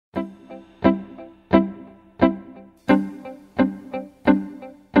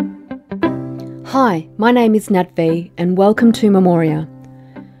Hi, my name is Nat V and welcome to Memoria.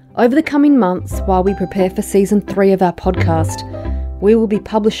 Over the coming months, while we prepare for Season 3 of our podcast, we will be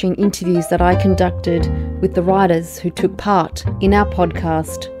publishing interviews that I conducted with the writers who took part in our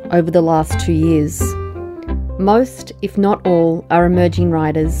podcast over the last 2 years. Most, if not all, are emerging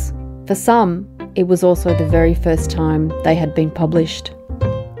writers. For some, it was also the very first time they had been published.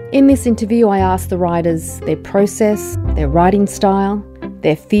 In this interview, I asked the writers their process, their writing style,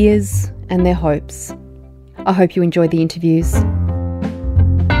 their fears, and their hopes. I hope you enjoy the interviews.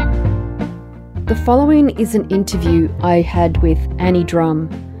 The following is an interview I had with Annie Drum.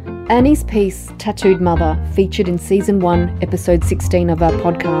 Annie's piece, Tattooed Mother, featured in Season 1, Episode 16 of our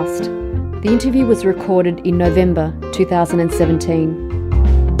podcast. The interview was recorded in November 2017.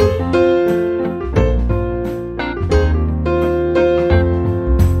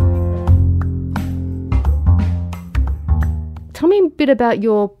 Tell me a bit about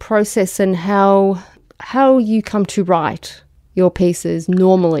your process and how you come to write your pieces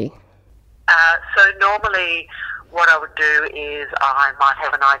normally. So normally what I would do is I might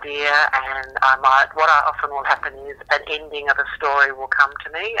have an idea and what often will happen is an ending of a story will come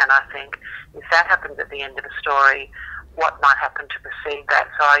to me, and I think if that happens at the end of a story, what might happen to precede that?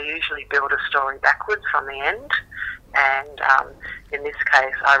 So I usually build a story backwards from the end, and in this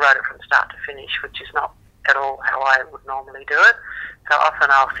case I wrote it from start to finish, which is not at all how I would normally do it. So often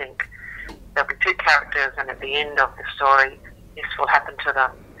I'll think there'll be two characters and at the end of the story this will happen to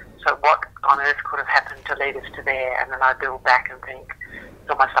them. So what on earth could have happened to lead us to there? And then I build back and think,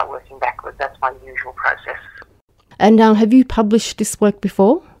 it's almost like working backwards. That's my usual process. And have you published this work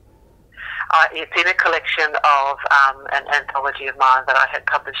before? It's in a collection of an anthology of mine that I had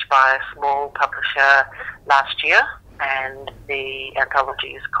published by a small publisher last year. And the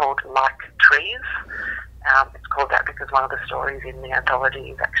anthology is called Like Trees. It's called that because one of the stories in the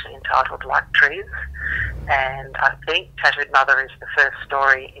anthology is actually entitled Like Trees. And I think Tattooed Mother is the first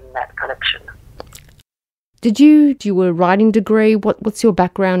story in that collection. Do you do a writing degree? What's your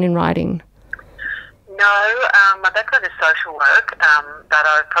background in writing? No, my background is social work, but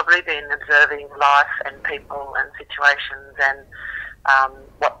I've probably been observing life and people and situations and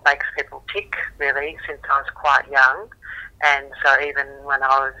what makes people tick, really, since I was quite young. And so even when I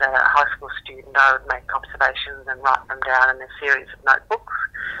was a high school student, I would make observations and write them down in a series of notebooks.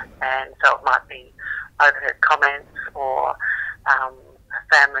 And so it might be overheard comments or a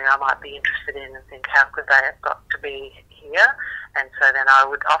family I might be interested in and think, how could they have got to be here? And so then I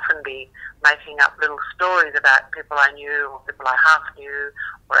would often be making up little stories about people I knew or people I half knew,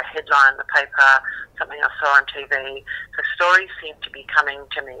 or a headline in the paper, something I saw on TV. So stories seem to be coming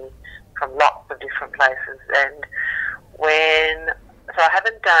to me from lots of different places. And so I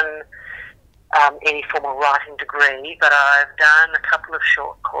haven't done any formal writing degree, but I've done a couple of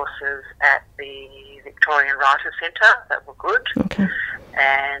short courses at the Victorian Writers' Centre that were good, okay.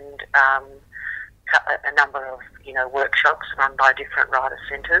 And a number of workshops run by different writer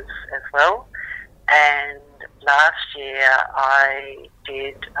centres as well. And last year I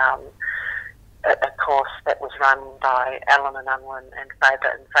did a course that was run by Allen and Unwin and Faber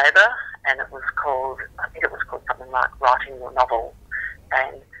and Faber, and I think it was called something like Writing Your Novel.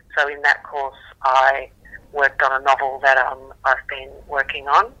 And so in that course I worked on a novel that I've been working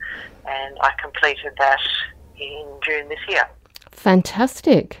on, and I completed that in June this year.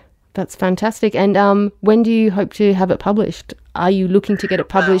 Fantastic. That's fantastic. And when do you hope to have it published? Are you looking to get it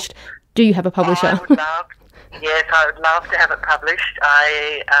published? Do you have a publisher? Yes, I would love to have it published.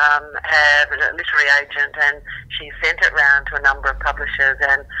 I have a literary agent, and she sent it round to a number of publishers,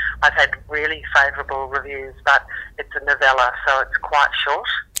 and I've had really favourable reviews, but it's a novella, so it's quite short.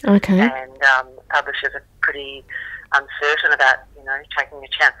 Okay. And publishers are pretty uncertain about, taking a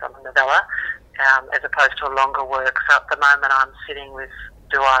chance on a novella as opposed to a longer work. So at the moment I'm sitting with,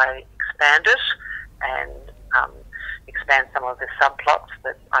 do I expand it and expand some of the subplots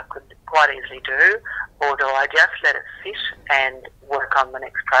that I could quite easily do, or do I just let it sit and work on the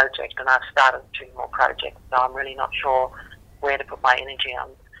next project? And I've started 2 more projects, so I'm really not sure where to put my energy on.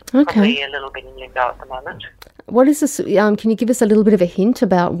 Okay. Probably a little bit in limbo at the moment. What is this? Can you give us a little bit of a hint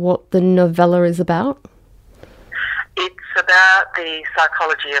about what the novella is about? It's about the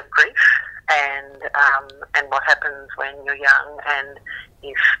psychology of grief and what happens when you're young, and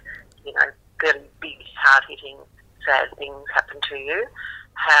if really big, hard-hitting, sad things happen to you,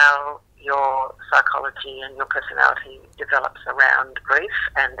 how your psychology and your personality develops around grief,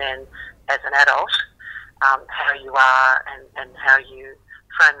 and then as an adult, how you are and how you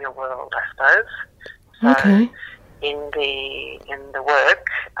frame your world, I suppose. So okay. in the work,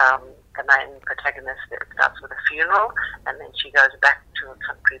 the main protagonist, it starts with a funeral, and then she goes back to a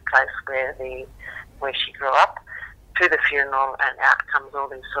country place where she grew up, to the funeral, and out comes all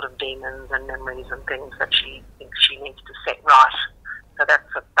these sort of demons and memories and things that she thinks she needs to set right. So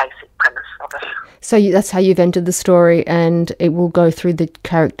that's the basic premise of it. So that's how you've entered the story, and it will go through the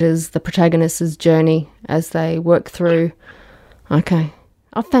characters, the protagonist's journey as they work through. Okay.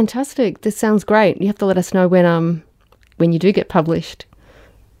 Oh, fantastic. This sounds great. You have to let us know when you do get published.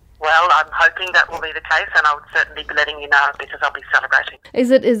 Well, I'm hoping that will be the case, and I would certainly be letting you know because I'll be celebrating.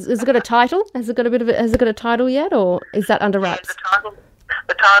 Is it got a title? Has it got a title yet, or is that under wraps? Yeah,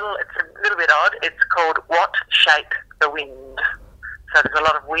 the title, it's a little bit odd. It's called What Shape the Wind. So there's a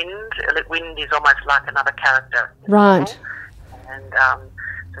lot of wind. Wind is almost like another character. Right. And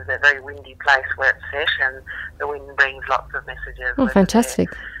so it's a very windy place where it's set, and the wind brings lots of messages. Oh, fantastic.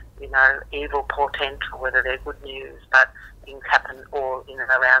 Evil portent or whether they're good news, but things happen all in and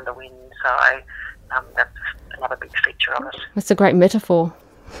around the wind. So that's another big feature of it. That's a great metaphor.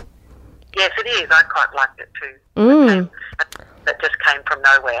 Yes, it is. I quite liked it too. That just came from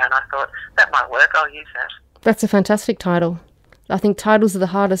nowhere, and I thought, that might work, I'll use that. That's a fantastic title. I think titles are the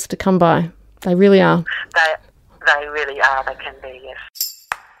hardest to come by. They really are. They really are. They can be, yes.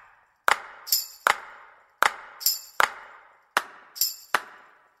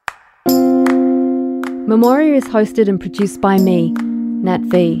 Memoria is hosted and produced by me, Nat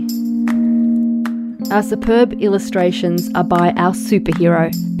V. Our superb illustrations are by our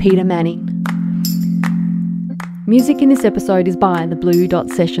superhero, Peter Manning. Music in this episode is by the Blue Dot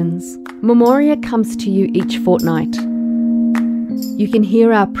Sessions. Memoria comes to you each fortnight. You can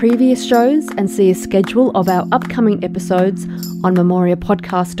hear our previous shows and see a schedule of our upcoming episodes on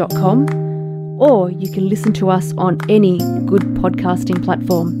memoriapodcast.com, or you can listen to us on any good podcasting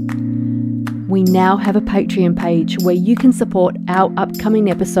platform. We now have a Patreon page where you can support our upcoming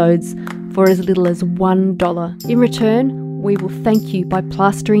episodes for as little as $1. In return, we will thank you by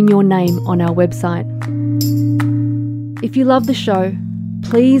plastering your name on our website. If you love the show,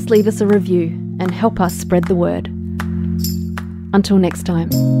 please leave us a review and help us spread the word. Until next time.